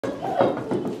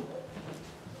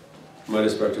My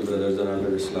respected brothers and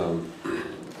under Islam,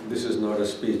 this is not a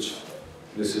speech.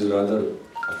 This is rather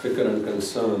a fikr and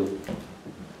concern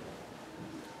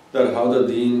that how the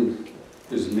deen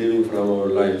is leaving from our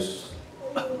lives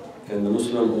and the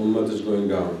Muslim ummah is going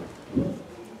down,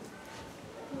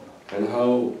 and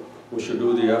how we should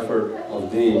do the effort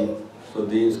of deen so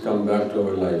deens come back to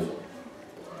our life.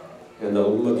 And the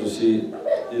ummah, you see,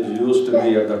 it used to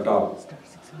be at the top.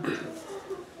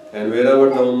 And wherever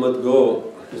the ummah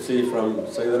go, you see from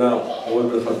Sayyidina Umar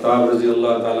bin Khattab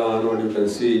radiallahu ta'ala anhu, you can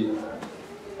see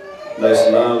the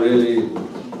Islam really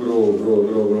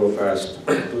grow fast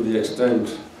to the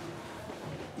extent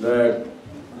that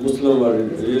Muslims are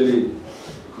really,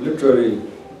 literally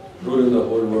ruling the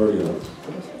whole world, you know.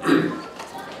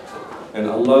 And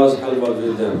Allah's help was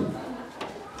with them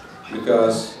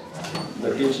because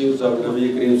the teachings of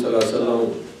Nabi Kareem Sallallahu Alaihi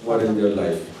Wasallam were in their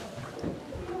life.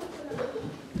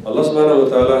 Allah subhanahu wa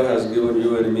ta'ala has given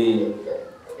you and me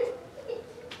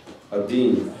a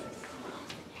deen,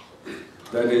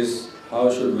 that is, how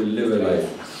should we live a life.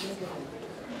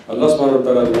 Allah subhanahu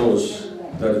wa ta'ala knows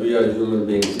that we are human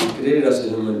beings. He created us as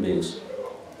human beings.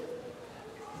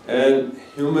 And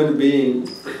human being,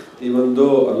 even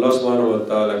though Allah subhanahu wa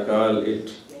ta'ala called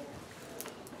it,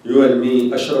 you and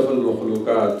me, ashraf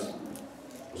al-makhluqat,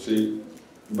 see,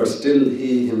 but still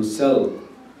He Himself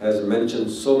has mentioned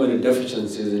so many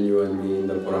deficiencies in you and me in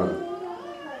the Quran.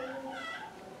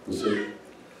 You see,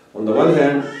 on the one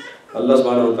hand, Allah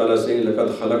subhanahu wa ta'ala is saying,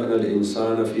 لَقَدْ خَلَقْنَا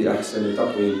الْإِنسَانَ فِي أَحْسَنِ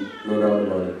تَقْوِيمٍ, no doubt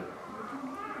about it.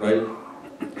 Right?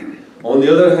 On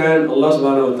the other hand, Allah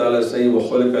subhanahu wa ta'ala is saying,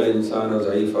 وَخُلِقَ الْإِنسَانَ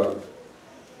ضَعِيفًا.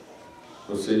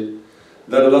 You see,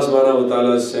 then Allah subhanahu wa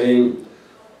ta'ala is saying,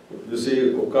 you see,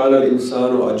 وَقَالَ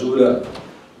الْإِنسَانُ أَجُولًا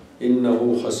إِنَّهُ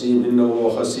خَسِيمٌ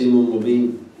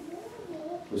مُبِينٌ.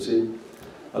 You see,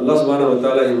 Allah subhanahu wa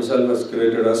ta'ala Himself has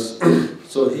created us,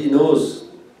 so He knows,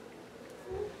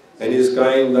 and He is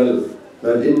kind that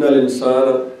إِنَّ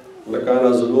الْإِنسَانَ لَكَانَ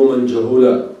ظُلُومًا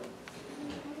جَهُولًا.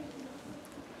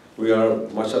 We are,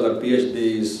 mashallah,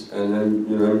 PhDs and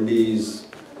MDs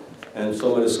and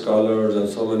so many scholars and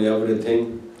so many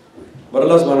everything. But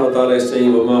Allah subhanahu wa ta'ala is saying,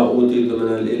 وَمَا أُوتِيتُ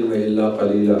مِنَ الْإِلْمِ إِلَّا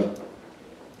قَلِيلًا.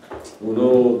 We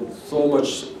know so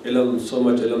much ilm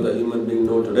the human being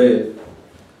know today,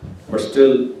 but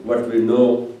still what we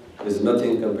know is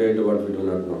nothing compared to what we do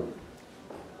not know.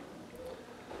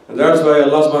 And that's why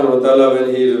Allah subhanahu wa ta'ala,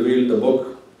 when He revealed the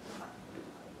book,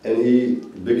 and He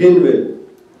began with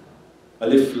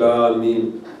Alif Lam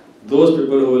Mim, those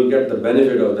people who will get the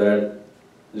benefit of that,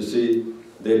 you see,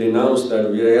 they denounce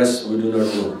that, yes, we do not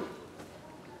know.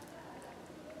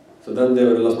 So then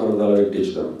Allah subhanahu wa ta'ala will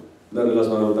teach them. Then Allah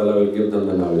subhanahu wa ta'ala will give them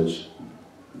the knowledge.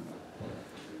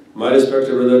 My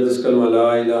respected brother, this kalma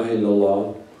la ilaha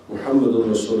illallah,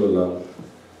 Muhammadun Rasulullah.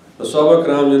 The Sahaba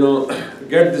Kiram,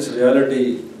 get this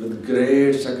reality with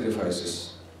great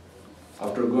sacrifices.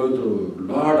 After going through a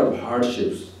lot of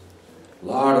hardships,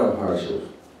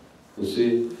 you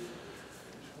see.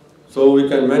 So we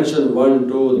can mention 1,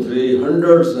 2, 3,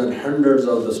 hundreds and hundreds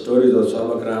of the stories of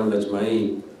Sahaba Kiram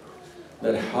Ajma'in,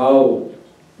 that how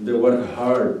they work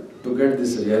hard to get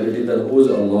this reality that who is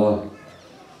Allah.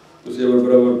 You see, our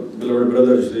beloved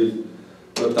brother, you see,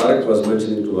 what Tariq was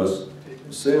mentioning to us,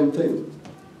 same thing.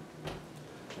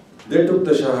 They took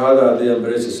the Shahada, they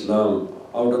embraced Islam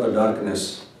out of the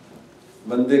darkness.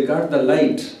 When they got the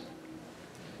light,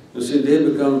 you see, they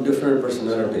become different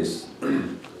personalities.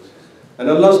 And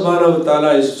Allah subhanahu wa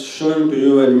ta'ala is showing to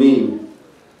you and me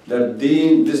that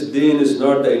this deen is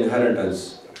not the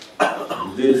inheritance.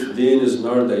 This deen is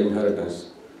not the inheritance.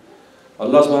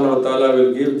 Allah subhanahu wa ta'ala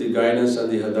will give the guidance and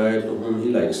the hidayah to whom He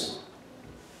likes.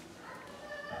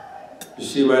 You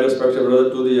see, my respected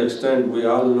brother, to the extent we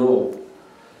all know,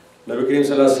 Nabi Kareem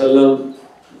Sallallahu Alaihi Wasallam,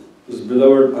 his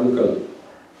beloved uncle,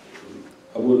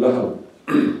 Abu Lahab,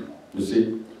 you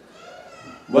see,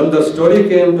 when the story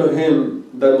came to him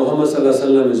that Muhammad Sallallahu Alaihi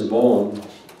Wasallam is born,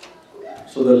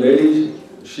 so the lady,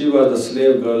 she was the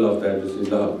slave girl of that, you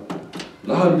see, Lahab.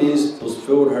 Lahab means whose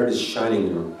forehead is shining,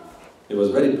 you know. He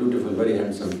was very beautiful, very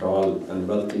handsome, tall and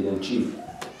wealthy and chief.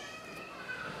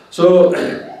 So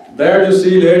there you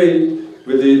see lady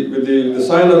with the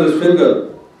sign of his finger,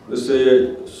 they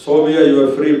say, Sobia, you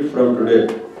are free from today.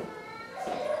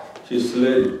 She's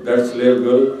that slave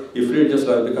girl, he freed just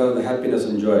like because of the happiness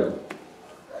and joy.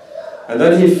 And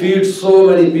then he feeds so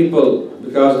many people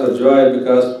because of the joy,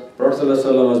 because Prophet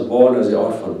ﷺ was born as an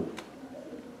orphan.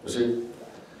 You see?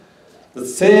 The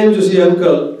same, you see,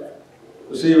 uncle,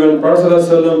 you see, when Prophet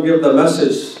ﷺ gave the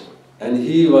message, and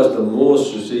he was the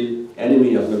most, you see,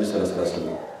 enemy of Nabi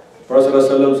ﷺ. Prophet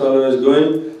ﷺ is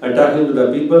going and talking to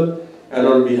the people, And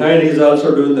on behind, he's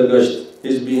also doing the gasht.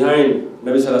 He's behind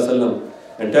Nabi Sallallahu Alaihi Wasallam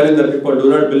and telling the people, do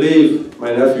not believe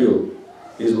my nephew.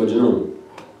 He's Majnoon.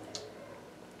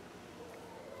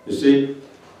 You see?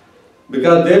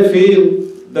 Because they feel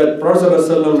that Prophet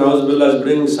Sallallahu Alaihi Wasallam is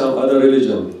bringing some other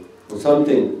religion or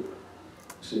something.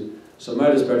 See? So my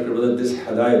respected brother, this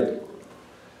Hadayat,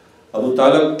 Abu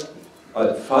Talib,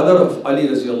 father of Ali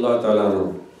Raziallahu Ta'ala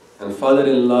anhu, and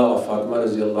father-in-law of Fatima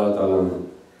Raziallahu Ta'ala anhu,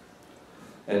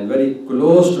 and very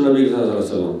close to Nabi Sallallahu Alaihi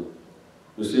Wasallam.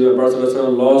 You see, when Prophet Sallallahu Alaihi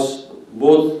Wasallam lost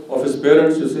both of his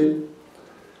parents, you see,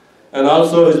 and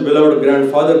also his beloved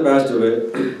grandfather passed away,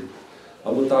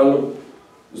 Abu Talib,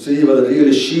 you see, he was a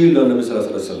real shield on Nabi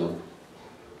Sallallahu Alaihi Wasallam.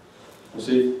 You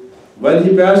see, when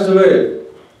he passed away,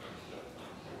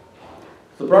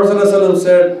 the Prophet Sallallahu Alaihi Wasallam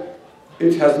said,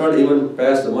 it has not even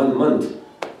passed 1 month.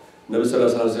 Nabi Sallallahu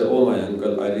Alaihi Wasallam said, oh my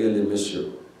uncle, I really miss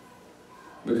you.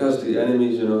 Because the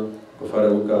enemies, you know, Kufar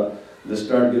Makkah, they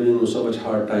start giving him so much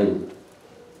hard time.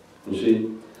 You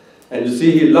see? And you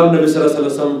see, he loved Nabi Sallallahu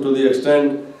Alaihi Wasallam to the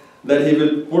extent that he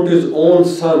will put his own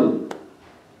son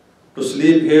to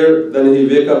sleep here, then he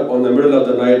wake up on the middle of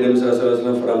the night, Nabi Sallallahu Alaihi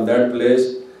Wasallam, from that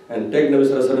place and take Nabi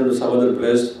Sallallahu Alaihi Wasallam to some other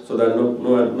place so that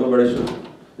nobody should,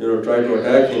 you know, try to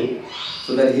attack him,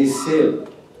 so that he's safe.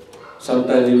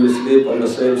 Sometimes he will sleep on the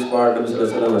same spot Nabi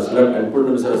Sallallahu Alaihi Wasallam has slept and put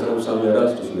Nabi Sallallahu Alaihi Wasallam somewhere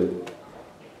else to sleep.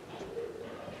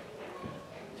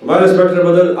 So my respected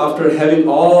brother, after having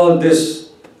all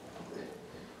this,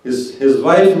 his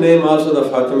wife's name also the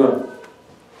Fatima.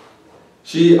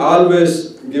 She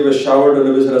always give a shower to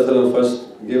Nabi Sallallahu Alaihi Wasallam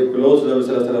first, give clothes to Nabi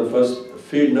Sallallahu Alaihi Wasallam first,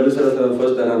 feed Nabi Sallallahu Alaihi Wasallam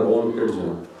first, then her own kids, you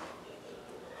know.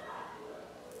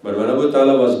 But when Abu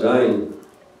Talib was dying,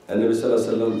 and Nabi Sallallahu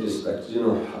Alaihi Wasallam is, you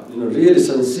know, really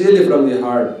sincerely from the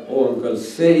heart, oh uncle,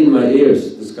 say in my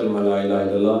ears this kalma la ilaha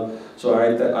illallah, so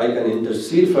I can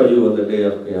intercede for you on the day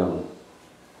of Qiyamah.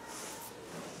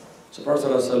 So Prophet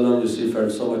Sallallahu Alaihi Wasallam, you see,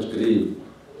 felt so much grief,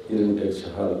 he didn't take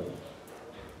shahada.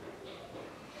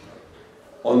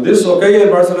 On this occasion,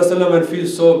 Prophet Sallallahu Alaihi Wasallam had feel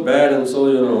so bad and so,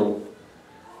 you know,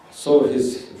 so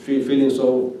he's feeling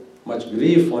so much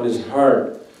grief on his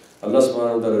heart, Allah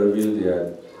subhanahu wa ta'ala revealed the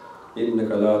ayat. إِنَّكَ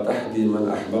لَا تَهْدِي مَنْ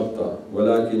أَحْبَبْتَ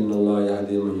وَلَكِنَّ اللَّهَ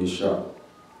يَهْدِي مَنْ يَشَاءُ.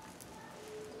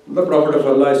 The Prophet of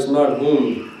Allah is not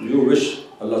whom you wish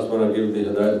Allah subhanahu wa ta'ala give the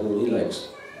hidayat whom he likes.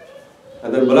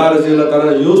 And then Bilal Raziallahu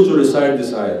ta'ala used to recite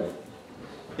this ayat.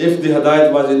 If the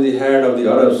hidayat was in the hand of the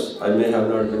Arabs, I may have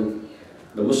not been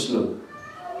the Muslim.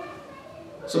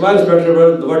 So my respected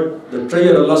brother, what the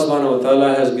treasure Allah subhanahu wa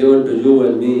ta'ala has given to you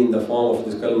and me in the form of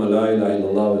this kalma la ilaha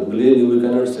illallah, believe me, we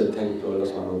cannot say thank to Allah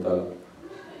subhanahu wa ta'ala.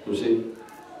 You see,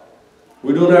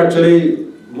 we don't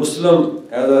actually, Muslim,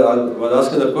 as I was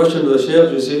asking the question to the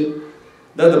Shaykh, you see,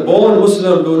 that the born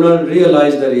Muslim do not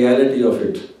realize the reality of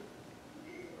it.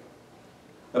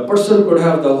 A person could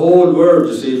have the whole world,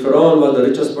 you see, Pharaoh was the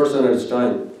richest person at his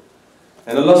time.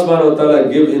 And Allah subhanahu wa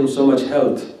ta'ala gave him so much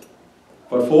health.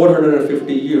 For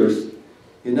 450 years,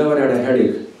 he never had a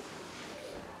headache.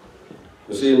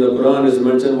 You see, in the Quran is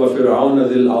mentioned, وَفِرْعَوْنَ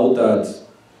ذِي الْأَوْتَادِ,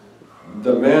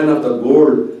 the man of the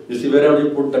gold. You see, wherever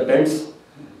you put the tents,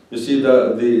 you see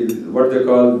what they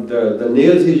call, the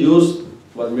nails he used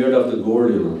was made of the gold,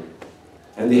 you know.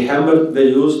 And the hammer they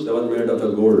used, that was made of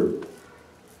the gold.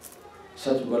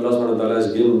 Such Allah subhanahu wa ta'ala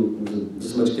has given,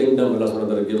 this much kingdom Allah subhanahu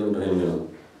wa ta'ala given to him, you know.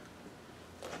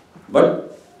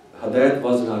 But Hidayat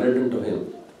was not written to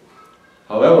him.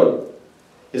 However,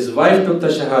 his wife took the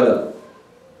Shahada.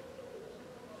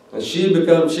 And she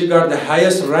got the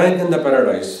highest rank in the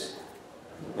paradise.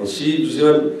 And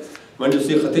when you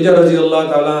see Khatija Raziallahu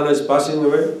Ta'ala is passing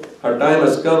away, her time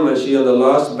has come and she on the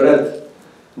last breath,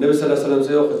 Nabi Sallallahu Alaihi Wasallam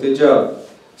said, oh Khatija,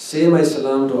 say my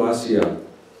salam to Asiya.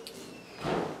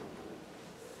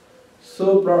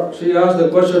 So she asked the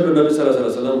question to Nabi Sallallahu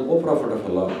Alaihi Wasallam, O Prophet of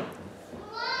Allah,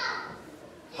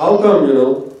 how come, you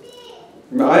know,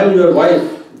 I am your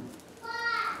wife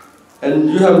and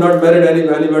you have not married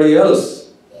anybody else?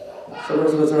 So Allah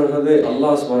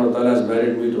subhanahu wa ta'ala has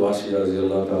married me to Asiya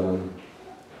Raziallahu Ta'ala.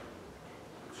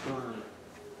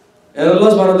 And Allah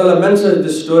subhanahu wa ta'ala mentions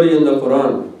this story in the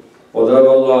Quran. وَضَرَبَ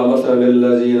اللَّهُ مَثَلًا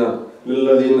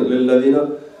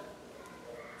لِلَّذِينَ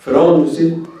Pharaoh, you see,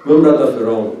 Mimrata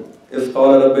Pharaoh. إِذْ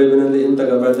قَالَ رَبِّ ابْنِ لِي إِنَّكَ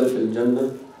بَيْتًا فِي الْجَنَّةِ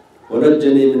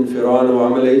وَنَجِّنِي مِنْ فِرْعَوْنَ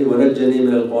وَعَمَلِهِ وَنَجِّنِي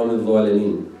مِنَ الْقَوْمِ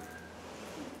الظَّالِمِينَ.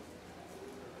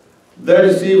 That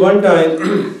you see, one time,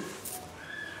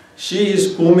 she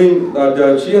is combing,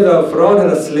 Pharaoh had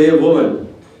a slave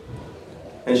woman,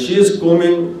 and she is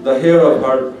combing the hair of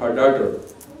her daughter.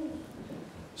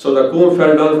 So the comb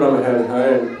fell down from her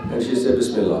hand, and she said,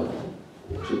 Bismillah.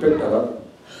 She picked her up.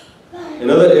 In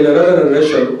another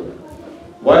narration,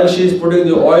 While she is putting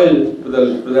the oil to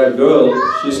that girl,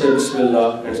 she said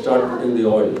Bismillah and start putting the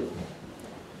oil.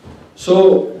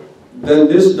 So then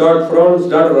this Pharaoh's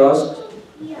daughter asked,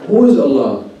 who is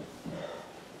Allah?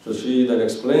 So she then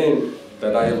explained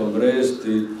that I have embraced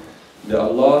the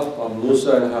Allah of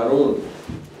Musa and Harun,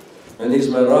 and he's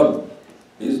my Rabb.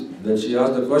 Then she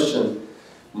asked the question,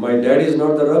 my daddy is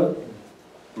not the Rabb?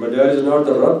 My dad is not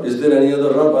the Rabb? Is there any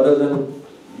other Rabb other than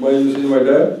my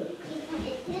dad?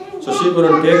 So she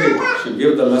couldn't take it. She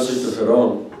gave the message to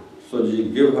Pharaoh. So she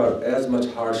gave her as much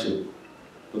hardship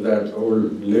to that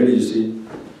old lady, you see.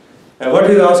 And what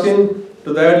he's asking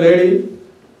to that lady,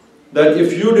 that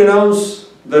if you denounce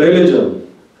the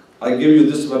religion, I give you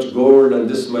this much gold and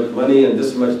this much money and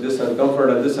this much this and comfort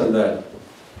and this and that.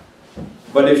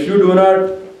 But if you do not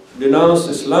denounce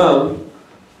Islam,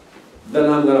 then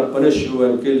I'm going to punish you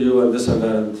and kill you and this and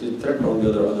that. And she threatened on the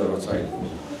other side.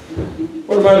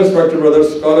 Well, my respected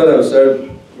brothers, scholars have said,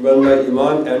 when the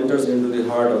Iman enters into the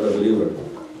heart of the believer,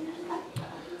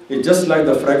 it's just like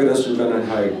the fragrance you cannot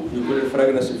hide. You put a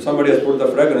fragrance, if somebody has put the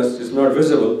fragrance, it's not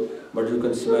visible, but you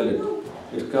can smell it.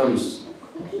 It comes,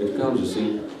 you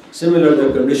see. Similar to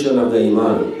the condition of the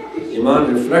Iman.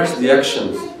 Iman reflects the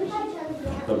actions.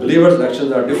 The believer's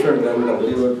actions are different than the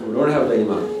believer who don't have the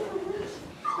Iman.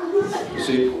 You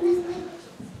see.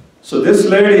 So this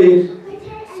lady,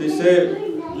 she said,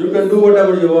 you can do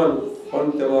whatever you want.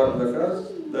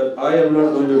 That I am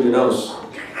not going to denounce.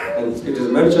 And it is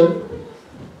mentioned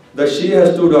that she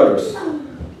has two daughters.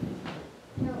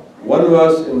 One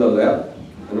was in the lap,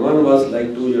 and one was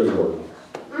like 2 years old.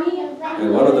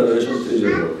 And one of the relations 3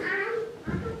 years old.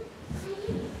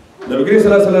 The Nabi Karim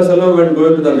Sallallahu Alaihi Wasallam went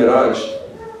going to the Miraj,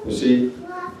 you see.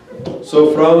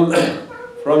 So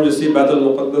from you see Baitul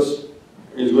Muqaddas,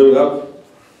 he's going up.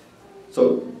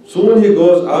 So soon he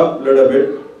goes up a little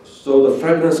bit, so the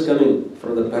fragrance coming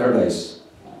from the paradise.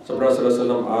 So Prophet Sallallahu Alaihi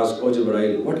Wasallam asked, O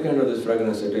Jibreel, what kind of this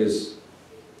fragrance it is?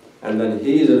 And then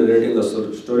he is narrating the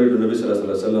story to Nabi Sallallahu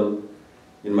Alaihi Wasallam.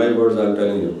 In my words, I am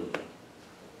telling you.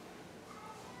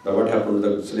 That what happened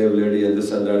to the slave lady and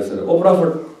this and that. And O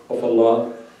Prophet of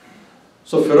Allah.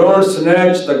 So Pharaoh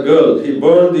snatched the girl. He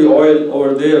burned the oil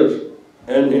over there.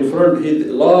 And in front, a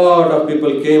lot of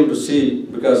people came to see,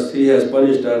 because he has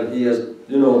punished her. He has,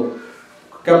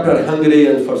 kept her hungry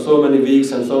and for so many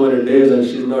weeks and so many days, and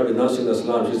she's not denouncing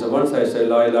Islam. She said, once I say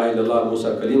La ilaha illallah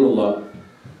Musa Kalimullah,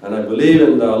 and I believe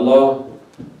in the Allah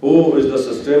who is the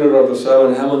sustainer of the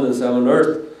 7 heavens and 7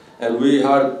 earth, and we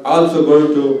are also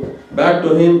going to back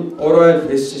to him. Or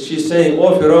she's saying,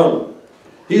 oh Pharaoh,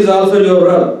 he is also your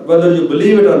Rabb, whether you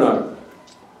believe it or not.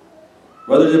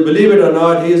 Whether you believe it or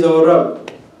not, he is our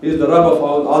Rabb. He is the Rabb of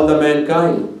all the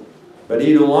mankind. But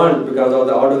he don't want, because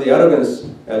out of the arrogance,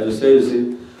 as you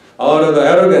see, out of the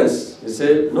arrogance, he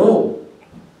said, no.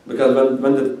 Because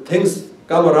when the things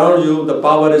come around you, the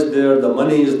power is there, the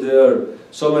money is there,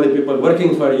 so many people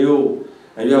working for you,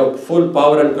 and you have full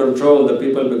power and control, the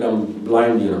people become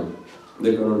blind,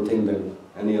 They cannot think in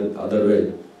any other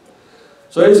way.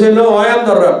 So he said, no, I am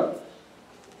the Rabb.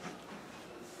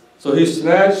 So he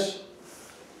snatched,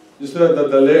 he said that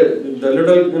the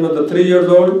little, the 3 years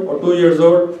old or 2 years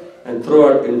old, and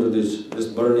throw it into this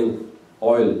burning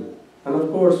oil. And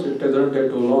of course, it doesn't take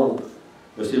too long.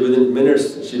 You see, within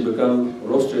minutes, she become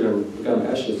roasted and become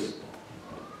ashes.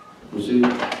 You see,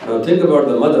 now think about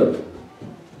the mother.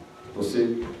 You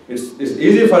see, it's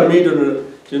easy for me to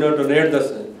relate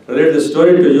this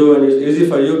story to you, and it's easy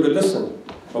for you to listen.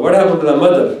 But what happened to the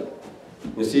mother?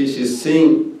 You see, she's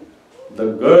seeing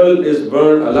the girl is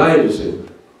burned alive, you see.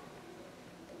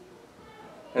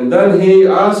 And then he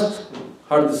asked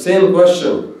her the same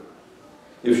question.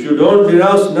 If you don't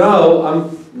denounce now, I'm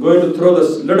going to throw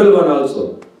this little one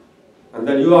also. And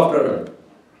then you after her.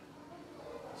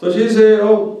 So she said,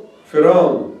 oh,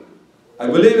 Pharaoh, I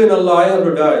believe in Allah, I have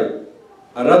to die.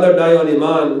 I'd rather die on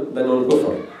Iman than on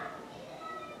Kufr.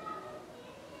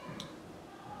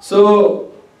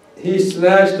 So he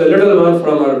snatched the little one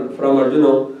from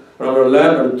her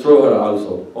lap and threw her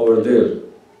also over there.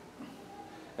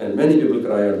 And many people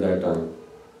cry at that time.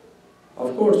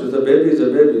 Of course, it's a baby, it's a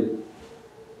baby.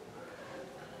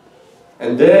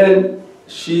 And then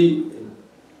she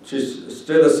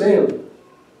stayed the same.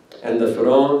 And the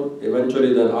Pharaoh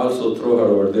eventually then also threw her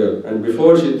over there. And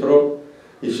before she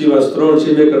was thrown,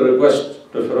 she made a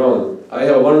request to Pharaoh. I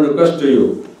have one request to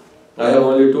you. I have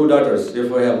only 2 daughters.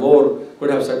 If I have more,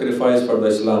 could have sacrificed for the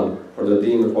Islam, for the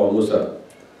deen for Musa.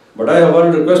 But I have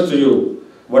one request to you.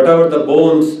 Whatever the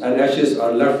bones and ashes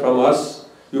are left from us,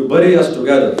 you bury us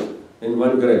together in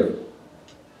one grave.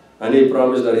 And he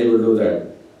promised that he will do that.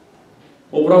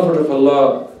 O Prophet of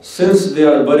Allah, since they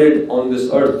are buried on this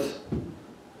earth,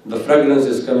 the fragrance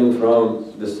is coming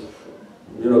from this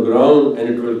ground, and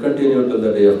it will continue till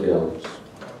the day of Qiyamah.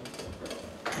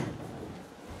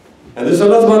 And this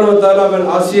Allah subhanahu wa ta'ala, when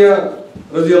Asiya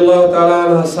radiallahu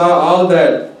ta'ala saw all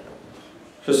that,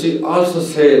 so she also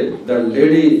said that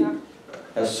lady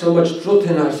has so much truth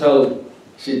in herself,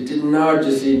 she did not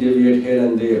just deviate here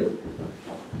and there.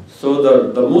 So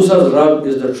the Musa's Rabb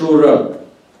is the true Rabb.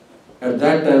 At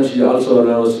that time she also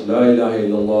announced, La ilaha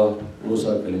illallah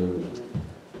Musa kalimullah.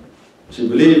 She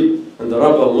believed in the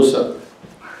Rabb of Musa.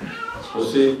 You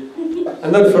see?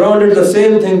 And then Pharaoh did the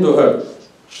same thing to her.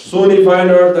 Soon he found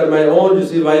out that my own,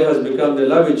 wife has become, they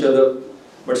love each other.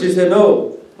 But she said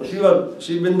no.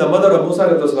 She'd been the mother of Musa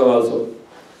also.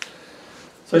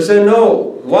 So he said,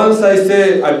 no, once I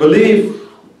say, I believe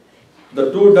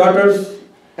the two daughters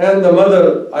and the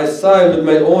mother, I saw it with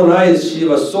my own eyes, she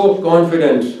was so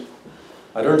confident.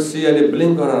 I don't see any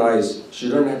blink on her eyes. She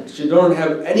don't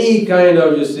have any kind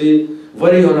of,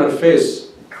 worry on her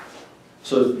face.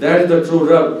 So that is the true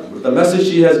Rabb. The message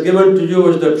she has given to you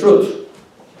is the truth.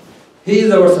 He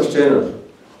is our sustainer.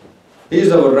 He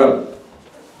is our Rabb.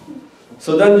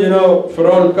 So then,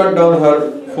 Pharaoh cut down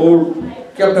her food,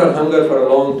 kept her hunger for a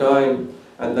long time,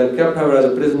 and then kept her as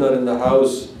a prisoner in the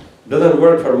house. Doesn't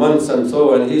work for months and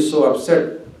so, and he's so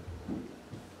upset.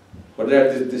 But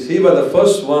he was the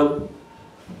first one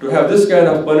to have this kind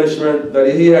of punishment,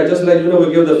 that he had, just like,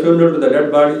 we give the funeral to the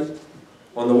dead body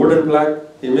on the wooden plaque.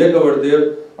 He make over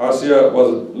there, Asiya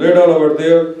was laid down over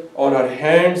there, on her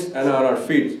hands and on her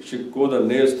feet. She go the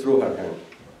nails through her hand.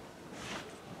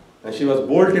 And she was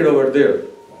bolted over there.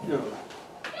 Yeah.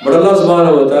 But Allah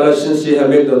subhanahu wa ta'ala, since she had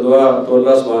made the dua to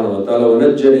Allah subhanahu wa ta'ala,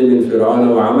 وَنَجَّنِي مِن فِرْعَانَ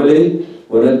وَعَمَلِهِ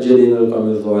وَنَجَّنِي مِنَ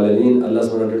الْقَوْمِ الظَّالِمِينَ. Allah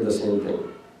subhanahu wa ta'ala did the same thing.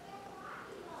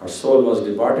 Her soul was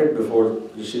departed before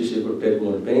she could take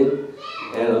more pain.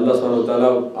 And Allah subhanahu wa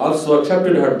ta'ala also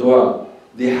accepted her dua.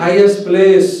 The highest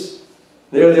place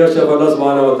near the worship of Allah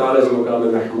subhanahu wa ta'ala is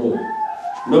Maqam al-Mahmud.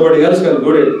 Nobody else can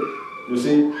do it,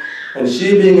 And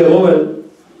she being a woman,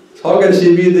 how can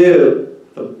she be there?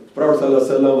 The Prophet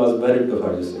ﷺ was married to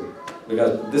her,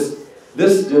 Because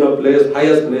this place,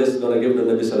 highest place, is going to give to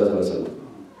Nabi ﷺ.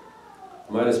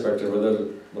 My respected brother,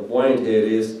 the point here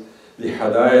is the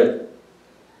Hidayat.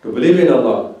 To believe in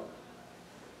Allah,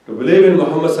 to believe in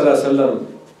Muhammad ﷺ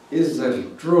is a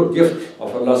true gift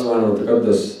of Allah subhanahu wa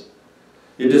ta'ala.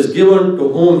 It is given to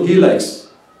whom He likes.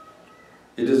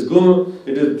 This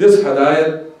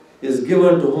Hidayat is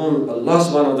given to whom Allah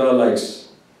subhanahu wa ta'ala likes.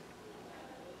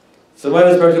 So my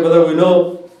respected brother, we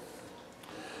know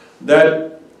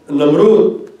that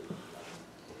Namrud,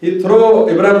 he threw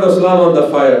Ibrahim on the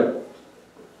fire,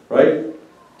 right?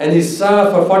 And he saw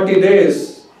for 40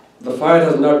 days, the fire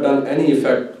has not done any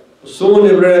effect. Soon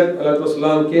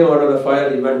Ibrahim came out of the fire,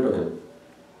 he went to him.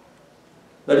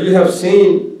 That you have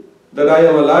seen that I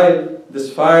am alive,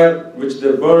 this fire which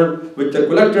they burned, which they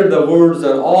collected the woods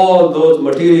and all those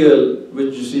material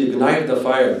which ignite the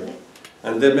fire.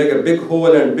 And they make a big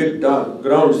hole and big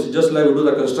ground. Just like we do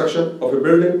the construction of a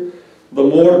building. The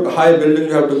more high building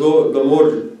you have to go, the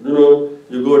more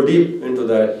you go deep into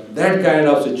that. That kind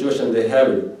of situation they have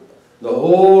it. The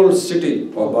whole city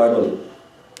of Bible,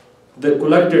 they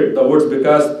collected the woods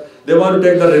because they want to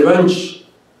take the revenge,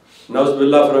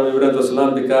 Na'uzubillah, from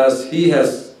Ibrahim because he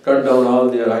has cut down all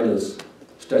their idols,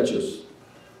 statues.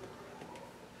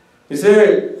 He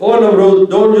said, oh Namrud,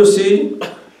 don't you see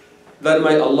that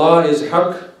my Allah is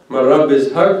Haqq, my Rabb is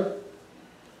Haqq?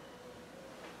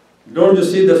 Don't you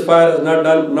see that fire has not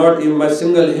done, not even my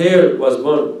single hair was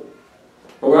burned?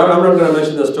 I'm not going to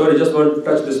mention the story, just want to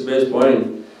touch this base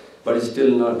point. But he still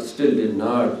did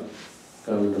not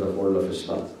come into the fold of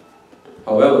Islam.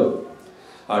 However,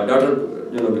 our daughter,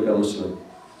 became Muslim.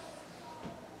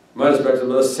 My respect,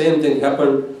 the same thing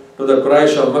happened to the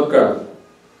Quraysh of Makkah.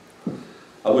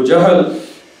 Abu Jahl,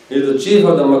 he is the chief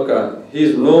of the Makkah. He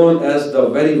is known as the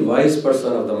very wise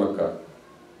person of the Makkah.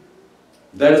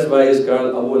 That is why he is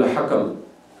called Abu al-Hakam,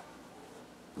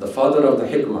 the father of the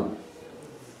Hikmah.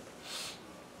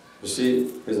 You see,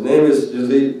 his name is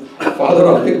father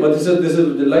of Hikmah. This is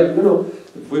like,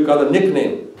 we call a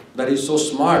nickname, that he's so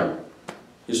smart.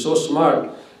 He's so smart.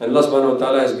 And Allah subhanahu wa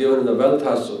ta'ala has given him the wealth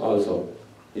also.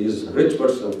 He is a rich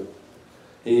person.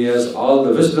 He has all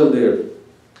the wisdom there.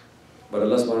 But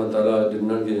Allah subhanahu wa ta'ala did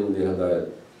not give him the Hidayat.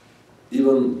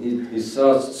 Even he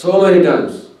saw so many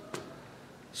times,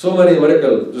 so many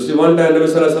miracles. You see, one time Nabi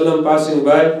sallallahu alaihi wasallam passing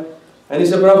by, and he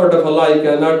said, Prophet of Allah, you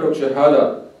cannot take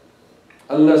Shahada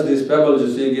unless these pebbles,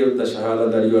 give the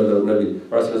Shahada that you are the Nabi.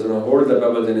 Prophet hold the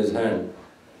pebbles in his hand.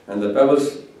 And the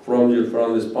pebbles from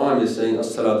his palm is saying,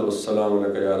 As-salatu was-salamu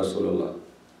alaka ya Rasulullah.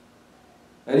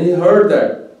 And he heard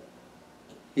that.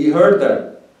 He heard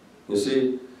that. You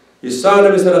see, he saw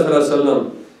Nabi Sallallahu Alaihi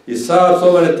Wasallam. He saw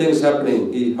so many things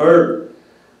happening. He heard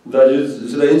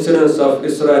the incidents of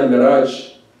Isra and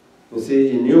Miraj. You see,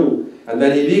 he knew. And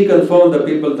then he reconfirmed the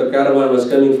people, the caravan was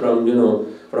coming from,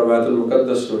 from Baitul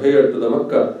Muqaddas to here, to the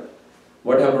Makkah.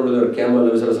 What happened to their camel?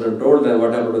 Nabi Sallallahu Alaihi Wasallam told them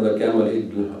what happened to the camel. He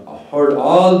heard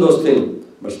all those things,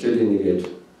 but still he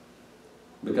negated.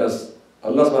 Because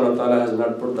Allah subhanahu wa ta'ala has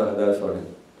not put the hidayah for him.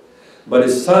 But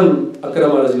his son,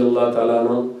 Akrama radiallahu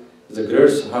ta'ala, is a great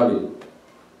sahabi.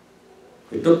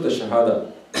 He took the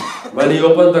shahada. When he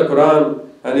opened the Quran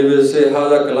and he will say,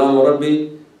 Haza kalam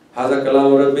Rabbi, Haza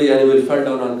kalam Rabbi, and he will fall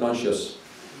down unconscious.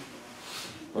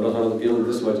 Allah has given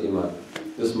this much iman,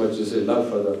 this much love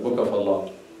for the book of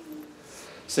Allah.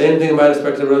 Same thing, my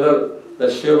respected brother,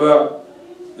 that Shiva,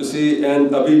 you see,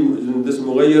 and Abi, this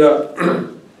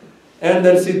Mughayyira, and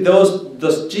then see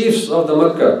those chiefs of the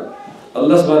Makkah,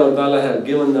 Allah subhanahu wa ta'ala have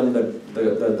given them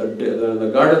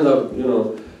the garden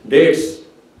of, dates,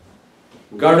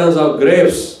 gardens of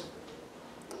grapes.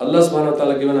 Allah subhanahu wa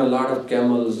ta'ala given a lot of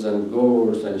camels and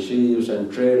goats and sheep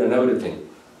and trade and everything.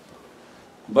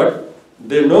 But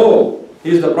they know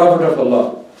he is the Prophet of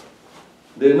Allah.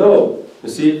 They know, you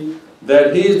see,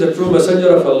 that he is the true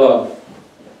messenger of Allah.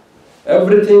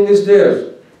 Everything is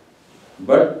there.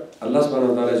 But Allah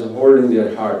subhanahu wa ta'ala is holding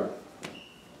their heart.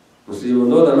 You see, even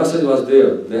though the message was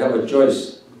there, they have a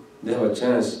choice, they have a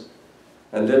chance.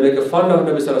 And they make a fun of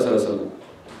Nabi Sallallahu Alaihi Wasallam.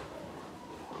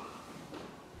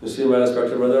 You see, my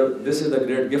respected brother, this is the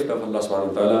great gift of Allah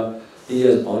subhanahu wa ta'ala. He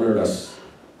has honored us.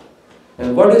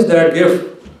 And what is that gift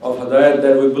of Hidayat?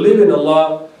 That we believe in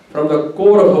Allah from the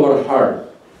core of our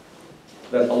heart.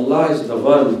 That Allah is the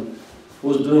one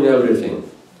who is doing everything.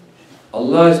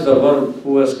 Allah is the one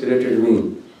who has created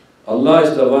me. Allah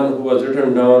is the one who has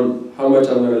written down how much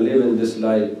I'm going to live in this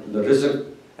life, the rizq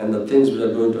and the things which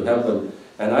are going to happen.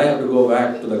 And I have to go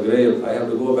back to the grave. I have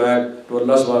to go back to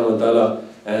Allah subhanahu wa ta'ala,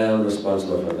 and I am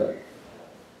responsible for that.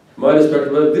 My respected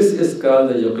brother, this is called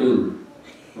the yaqeen,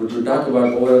 which we talk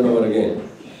about over and over again.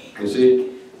 You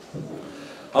see,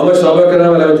 how much Sahaba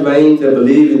Kiram al-Ajma'in, they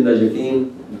believe in the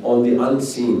yaqeen on the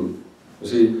unseen. You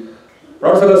see,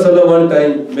 Prophet ﷺ one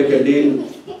time make a deal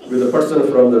with a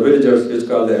person from the villagers, it's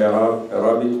called the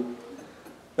Arabi.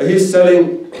 He's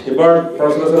selling, Prophet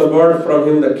ﷺ bought from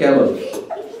him the camel.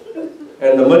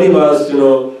 And the money was,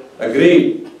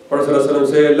 agreed. Prophet ﷺ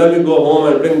said, let me go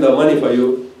home and bring the money for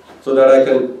you so that I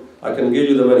can give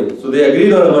you the money. So they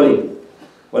agreed on the money.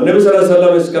 When Nabi Sallallahu Alaihi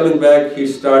Wasallam is coming back, he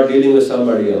started dealing with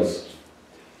somebody else.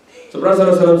 So Prophet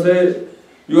Sallallahu Alaihi Wasallam said,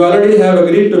 you already have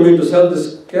agreed to me to sell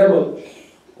this camel.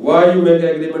 Why you make an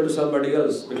agreement to somebody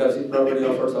else? Because he probably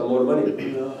offered some more money.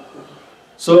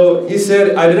 So he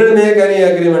said, I didn't make any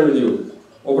agreement with you,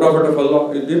 O Prophet of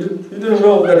Allah. You didn't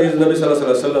know that he is Nabi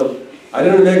Sallallahu Alaihi Wasallam. I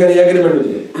didn't make any agreement with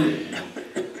you.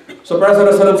 So Prophet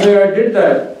Sallallahu Alaihi Wasallam said, I did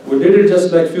that. We did it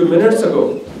just like a few minutes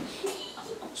ago.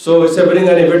 So he said, bring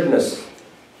any witness.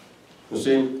 You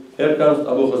see, here comes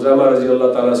Abu Khuzama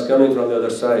radiallahu ta'ala is coming from the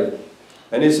other side.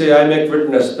 And he said, I make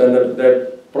witness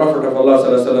that Prophet of Allah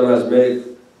Sallallahu Alaihi Wasallam has made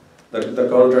the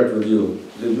contract with you.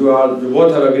 You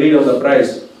both have agreed on the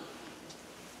price.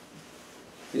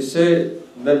 He said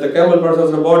that the camel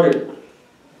person bought it.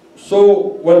 So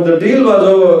when the deal was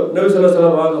over, Nabi Sallallahu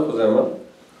Alaihi Wasallam asked Khuzama,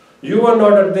 you were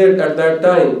not at that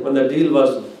time when the deal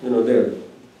was there.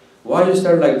 Why you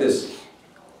stand like this?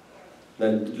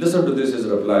 Then listen to this, his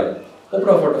reply. O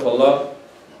Prophet of Allah,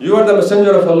 you are the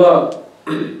messenger of Allah.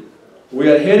 We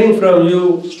are hearing from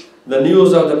you the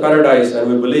news of the paradise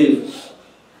and we believe.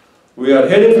 We are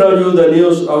hearing from you the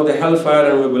news of the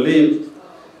hellfire and we believe.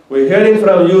 We are hearing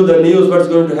from you the news what's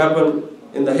going to happen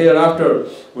in the hereafter.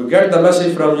 We get the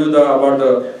message from you about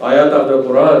the ayat of the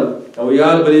Quran and we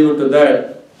all believe into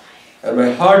that. And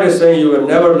my heart is saying you will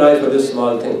never lie for this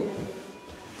small thing.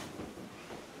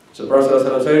 So Prophet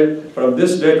ﷺ said, from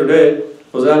this day to day,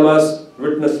 Khuzama's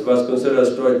witness was considered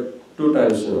as two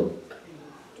times,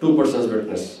 two persons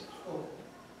witness.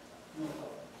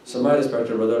 So my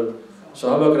respected brother,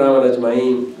 Sahaba Kiram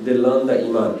al-Ajma'in, they learn the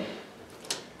iman.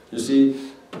 You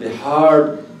see, the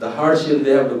hardship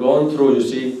they have to go through, you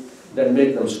see, that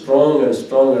make them strong and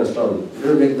strong and strong. It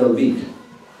doesn't make them weak.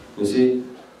 You see,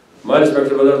 my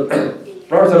respected brother,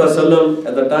 Prophet ﷺ,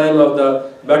 at the time of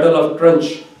the Battle of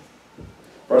Trench,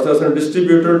 Prophet ﷺ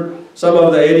distributed some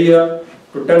of the area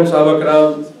to 10 Sahaba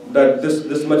Kiram, that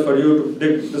this much for you to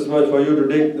dig, this much for you to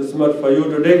dig, this much for you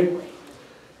to dig.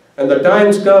 And the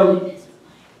times come,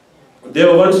 they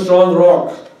have one strong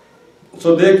rock,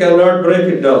 so they cannot break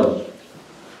it down.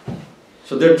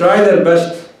 So they try their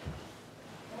best.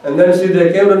 And then see,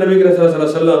 they came to Nabi Sallallahu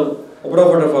Alaihi Wasallam, O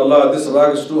Prophet of Allah, this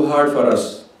rock is too hard for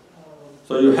us.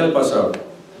 So you help us out.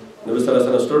 Nabi Sallallahu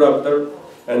Alaihi Wasallam stood up there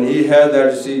and he had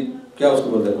that, you see, kya usko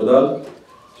bolte hain? Kudal?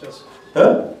 Chisel.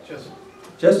 Huh? Chisel.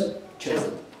 Chess?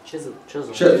 Chisel. Chisel.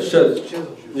 Chisel.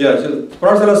 Chisel. Yeah, chisel.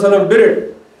 Prophet Sallallahu Alaihi Wasallam did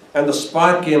it and the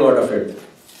spark came out of it.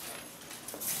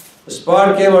 The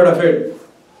spark came out of it.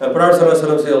 And Prophet Sallallahu Alaihi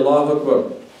Wasallam said, Allahu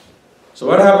Akbar. So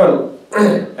what happened?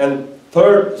 And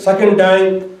second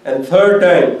time and third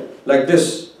time, like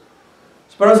this.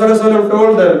 So Prophet Sallallahu Alaihi Wasallam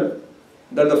told them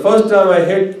that the first time I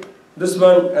hit this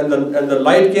one and the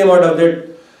light came out of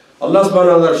it, Allah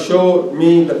subhanahu wa ta'ala showed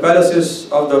me the palaces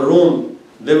of the room,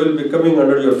 they will be coming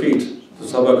under your feet. So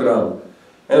Sahaba Kiram.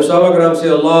 And Sahaba Kiram say,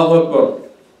 Allahu Akbar.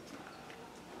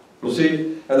 You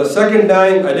see, and the second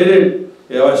time I did it,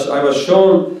 I was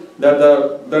shown that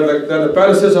the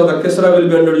palaces of the Kisra will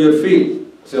be under your feet.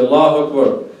 Say Allahu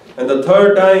Akbar. And the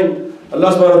third time,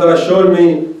 Allah subhanahu wa ta'ala showed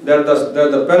me that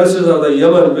the palaces of the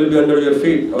Yemen will be under your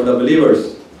feet, of the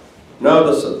believers. Now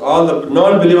all the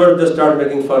non-believers, they start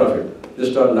making fun of it.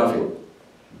 They start laughing.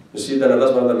 You see that Allah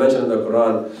subhanahu wa ta'ala mentioned in the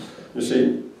Quran, you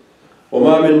see,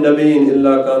 وَمَا مِن نَبِيٍّ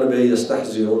إِلَّا كَانَ بِهِ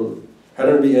يَسْتَحْزِئُونَ.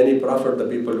 Hadn't be any prophet, the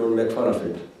people don't make fun of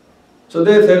it. So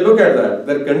they say, look at that.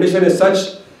 Their condition is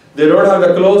such, they don't have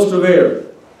the clothes to wear.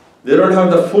 They don't have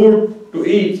the food to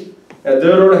eat. And they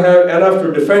don't have enough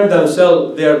to defend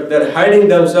themselves. They're hiding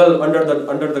themselves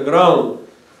under the ground.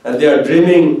 And they are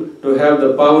dreaming to have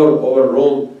the power over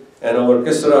Rome and over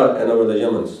Kisra and over the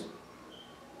Yemens.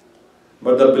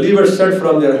 But the believers said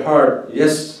from their heart,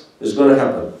 yes, it's going to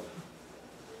happen.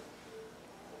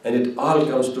 And it all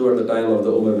comes true at the time of the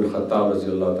Umar bin Khattab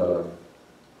radiallahu ta'ala.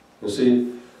 You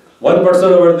see, one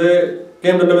person over there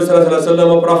came to Nabi Sallallahu Alaihi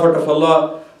Wasallam, a prophet of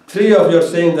Allah. Three of your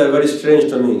sayings are very strange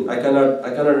to me. I cannot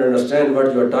understand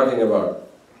what you are talking about.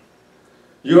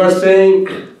 You are saying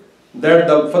that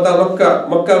the Fatah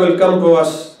Makkah will come to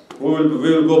us. We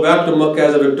will go back to Makkah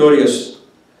as a victorious.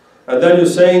 And then you're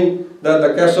saying that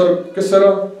the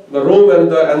Kisra, the Rome and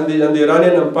the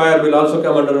Iranian Empire will also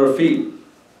come under our feet.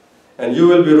 And you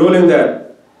will be ruling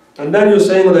that. And then you're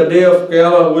saying on the day of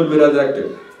Qiyamah will be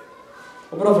resurrected.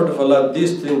 O Prophet of Allah,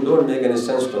 these things don't make any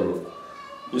sense to me.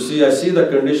 You see, I see the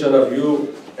condition of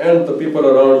you and the people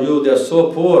around you, they are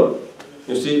so poor.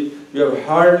 You see, you have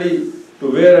hardly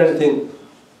to wear anything.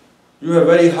 You have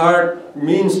very hard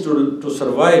means to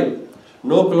survive.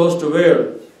 No clothes to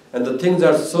wear. And the things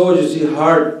are so, you see,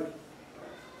 hard.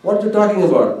 What are you talking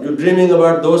about? You're dreaming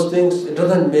about those things? It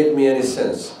doesn't make me any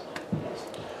sense.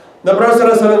 The Prophet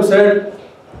ﷺ said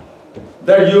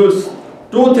that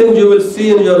two things you will see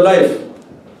in your life.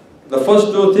 The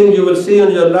first two things you will see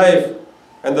in your life.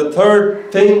 And the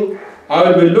third thing, I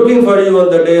will be looking for you on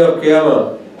the day of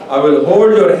Qiyamah. I will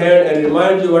hold your hand and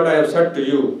remind you what I have said to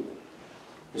you.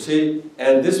 You see,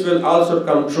 and this will also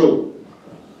come true.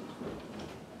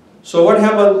 So what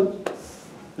happened?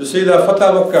 You see, the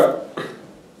Fatah Makkah,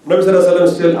 Nabi Sallallahu Alaihi Wasallam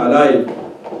is still alive.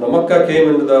 The Makkah came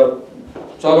into the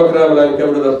Sahaba Kiram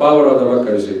came to the power of the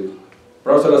Makkah, you see.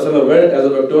 Prophet Sallallahu Alaihi Wasallam went as a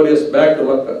victorious back to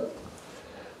Makkah.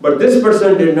 But this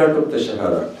person did not take the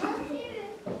Shahada.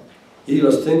 He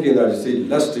was thinking that, you see,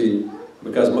 lusty,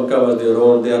 because Makkah was their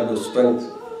own, they have the strength.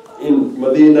 In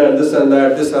Medina, and this and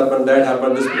that, this happened,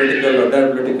 this political or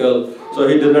that political. So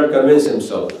he did not convince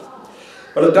himself.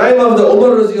 But at the time of the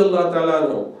Umar radiallahu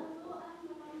ta'ala,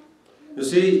 you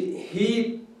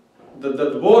see,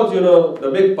 both,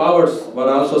 the big powers were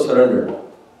also surrendered.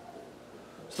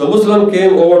 So Muslim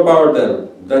came, overpowered them.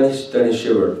 Then he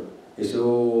shivered. He said,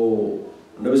 oh,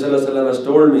 Nabi Sallallahu Alaihi Wasallam has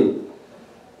told me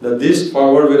that this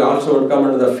power will also come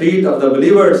under the feet of the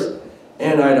believers,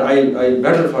 and I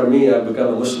better for me, I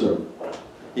become a Muslim.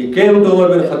 He came to Umar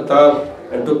bin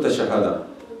Khattab and took the Shahada.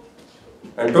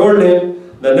 And told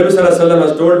him that Nabi Sallallahu Alaihi Wasallam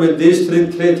has told me these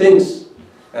three things.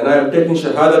 And I am taking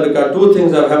Shahada because two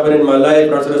things have happened in my life.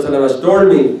 Prophet Sallallahu Alaihi Wasallam has told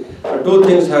me that two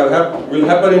things will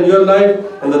happen in your life.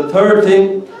 And the third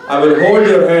thing, I will hold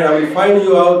your hand, I will find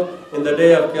you out in the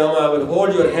day of Qiyamah, I will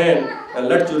hold your hand and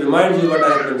let you remind you what I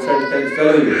have been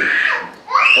telling you.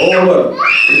 Oh Umar,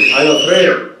 I am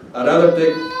afraid. I'd rather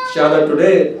take Shahada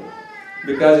today,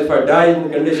 because if I die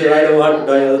in condition, I don't want to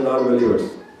die as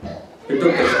non-believers. He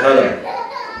took the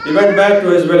Shahada. He went back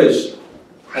to his village.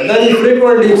 And then he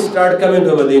frequently started coming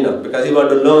to Medina, because he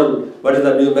wanted to learn what is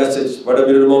the new message, what the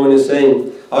Amirul Mu'minin is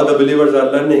saying, how the believers are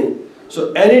learning.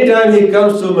 So anytime he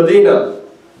comes to Medina,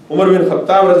 Umar bin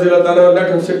Khattab let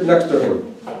him sit next to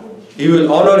him. He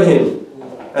will honor him.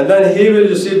 And then he will,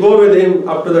 go with him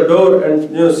up to the door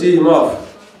and see him off.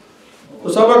 So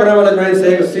Sahaba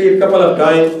Kiram see it a couple of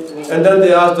times, and then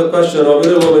they ask the question of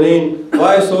Amirul Mu'minin,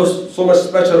 why so much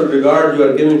special regard you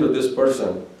are giving to this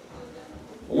person?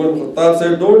 Umar bin Khattab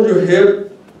said, don't you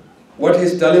hear what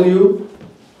he's telling you?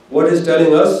 What he's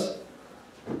telling us?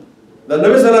 The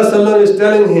Nabi Sallallahu Alaihi Wasallam is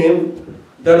telling him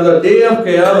that on the day of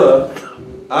Qiyamah,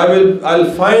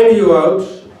 I'll find you out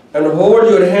and hold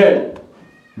your hand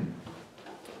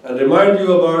and remind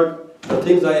you about the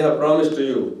things I have promised to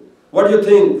you. What do you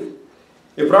think?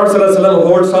 If Prophet Sallallahu Alaihi Wasallam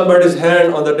holds somebody's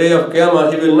hand on the day of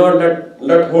Qiyamah, he will not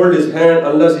let hold his hand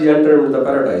unless he enters into the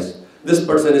paradise. This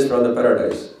person is from the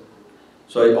paradise.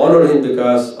 So I honor him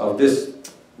because of this,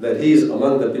 that he is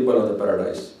among the people of the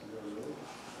paradise.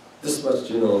 This much,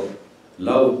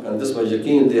 love and this much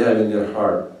yaqeen they have in their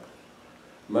heart.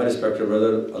 My respected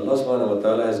brother, Allah subhanahu wa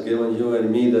ta'ala has given you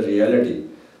and me the reality.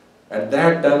 At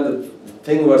that time, the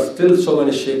thing was still so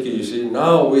many shaky, you see.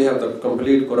 Now we have the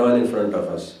complete Quran in front of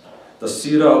us. The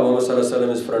seerah of Muhammad Sallallahu Alaihi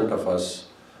Wasallam is in front of us.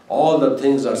 All the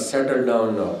things are settled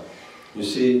down now. You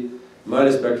see, my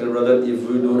respected brother, if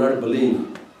we do not believe,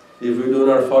 if we do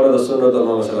not follow the sunnah of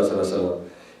Muhammad Sallallahu Alaihi Wasallam,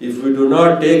 if we do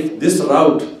not take this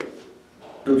route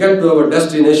to get to our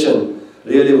destination,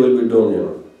 really will be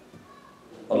doomed,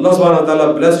 Allah subhanahu wa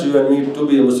ta'ala blessed you and me to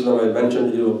be a Muslim. I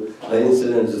mentioned to you the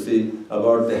incidents, you see,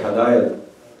 about the Hadayat.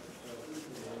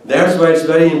 That's why it's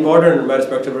very important, my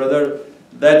respected brother,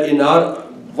 that in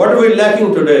what are we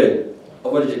lacking today?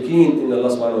 Our yaqeen in Allah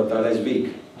subhanahu wa ta'ala is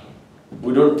weak.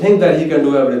 We don't think that He can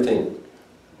do everything.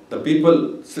 The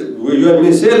people, you and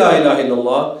me say La ilaha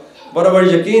illallah, but our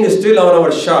yaqeen is still on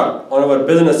our shop, on our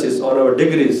businesses, on our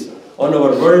degrees, on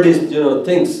our worldly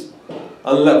things.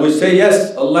 We say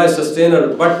yes, Allah is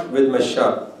sustainer, but with my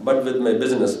shop, but with my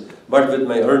business, but with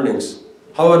my earnings.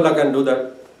 How Allah can do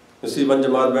that? You see, one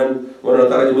Jamaat went, one of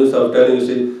the Tarajim was telling, you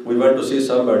see, we went to see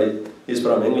somebody, he's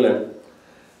from England.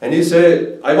 And he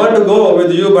said, I want to go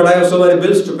with you, but I have so many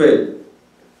bills to pay.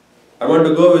 I want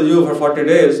to go with you for 40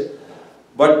 days,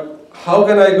 but how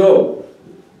can I go?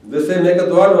 They say, make a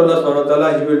dua to Allah subhanahu wa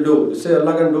ta'ala, He will do. You say,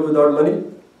 Allah can do without money?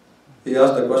 He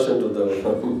asked the question to the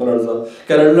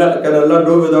can Allah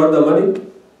do without the money?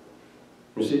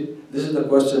 You see, this is the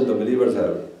question the believers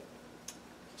have.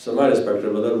 So my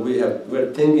respected brother,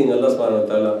 we're thinking Allah subhanahu wa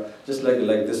ta'ala, just like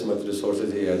this much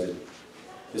resources He has.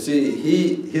 You see,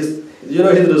 his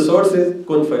resources,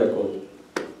 kun fayakun.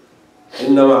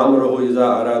 Innama amruhu iza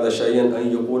arada shay'an an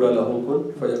yaqula lahu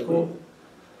kun fayakun.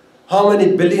 How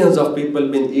many billions of people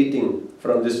been eating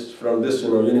from this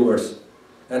universe?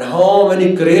 And how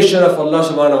many creation of Allah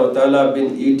subhanahu wa ta'ala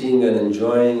been eating and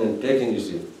enjoying and taking, you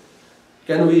see.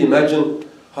 Can we imagine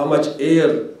how much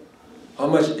air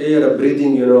of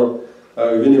breathing,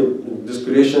 this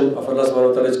creation of Allah subhanahu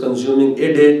wa ta'ala is consuming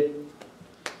a day?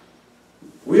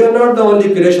 We are not the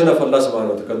only creation of Allah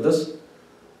subhanahu wa ta'ala.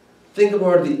 Think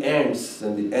about the ants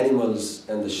and the animals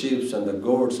and the sheep and the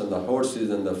goats and the horses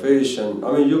and the fish, and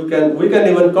we can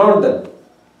even count them.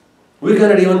 We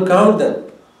cannot even count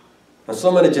them. And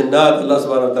so many jannat Allah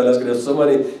subhanahu wa ta'ala has created, so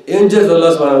many angels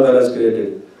Allah subhanahu wa ta'ala has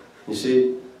created. You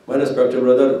see, my respected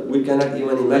brother, we cannot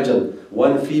even imagine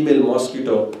one female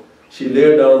mosquito, she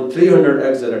laid down 300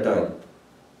 eggs at a time.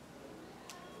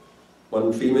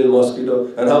 One female mosquito,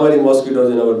 and how many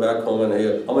mosquitoes in our back home and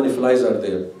here? How many flies are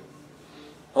there?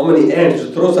 How many ants?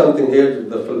 You throw something here,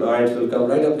 the ants will come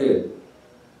right up here.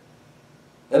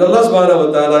 And Allah subhanahu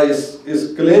wa ta'ala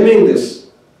is claiming this,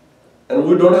 and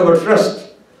we don't have a trust.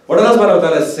 What Allah subhanahu wa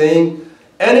ta'ala is saying,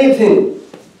 anything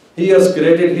He has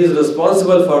created, He is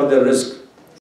responsible for their risk.